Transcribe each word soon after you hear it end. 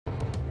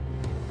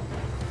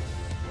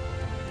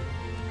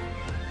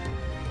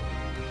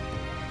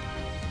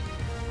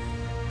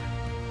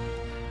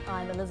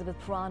I'm Elizabeth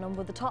Puranum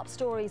with the top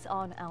stories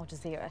on Al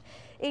Jazeera.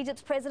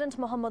 Egypt's President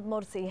Mohamed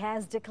Morsi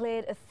has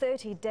declared a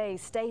 30-day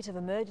state of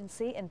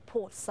emergency in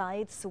Port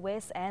Said,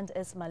 Suez and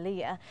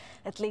Ismailia.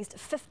 At least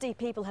 50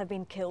 people have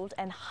been killed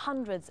and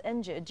hundreds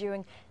injured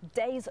during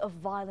days of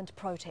violent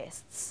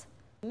protests.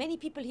 Many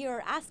people here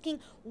are asking,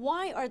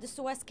 why are the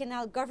Suez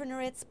Canal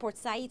governorates, Port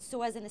Said,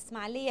 Suez and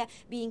Ismailia,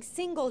 being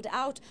singled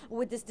out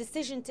with this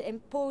decision to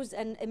impose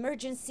an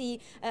emergency,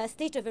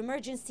 state of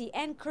emergency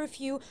and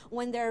curfew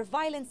when there are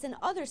violence in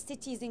other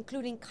cities,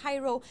 including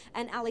Cairo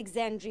and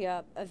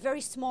Alexandria. A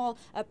very small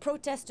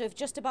protest of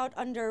just about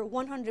under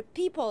 100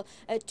 people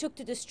took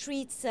to the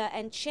streets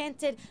and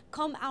chanted,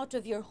 "Come out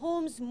of your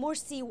homes.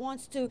 Morsi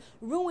wants to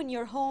ruin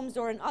your homes,"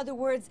 or in other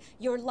words,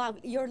 your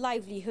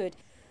livelihood.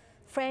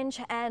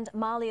 French and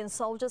Malian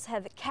soldiers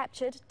have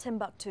captured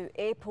Timbuktu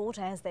airport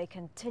as they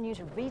continue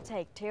to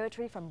retake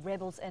territory from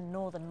rebels in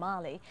northern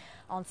Mali.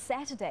 On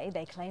Saturday,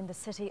 they claimed the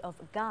city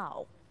of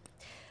Gao.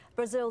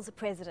 Brazil's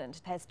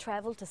president has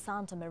travelled to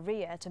Santa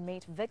Maria to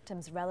meet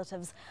victims'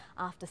 relatives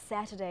after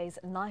Saturday's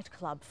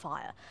nightclub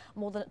fire.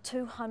 More than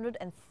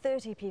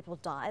 230 people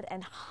died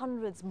and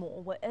hundreds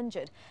more were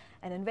injured.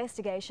 An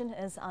investigation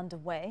is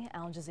underway.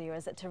 Al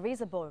Jazeera's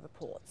Teresa Boy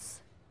reports.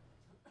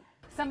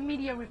 Some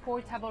media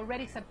reports have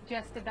already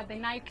suggested that the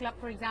nightclub,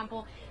 for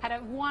example,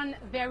 had one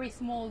very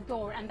small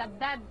door and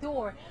that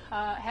door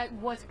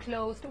was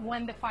closed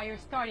when the fire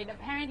started.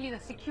 Apparently,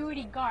 the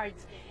security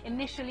guards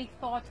initially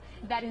thought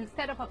that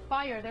instead of a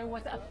fire, there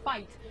was a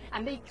fight,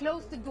 and they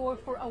closed the door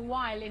for a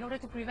while in order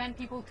to prevent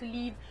people to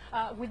leave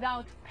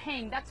without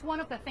paying. That's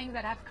one of the things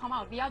that have come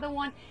out. The other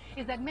one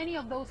is that many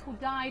of those who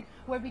died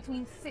were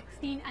between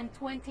 16 and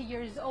 20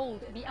 years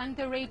old. The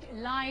underage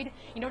lied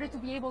in order to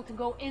be able to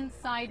go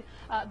inside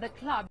the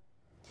club.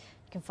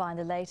 You can find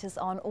the latest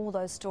on all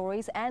those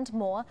stories and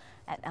more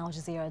at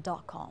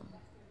aljazeera.com.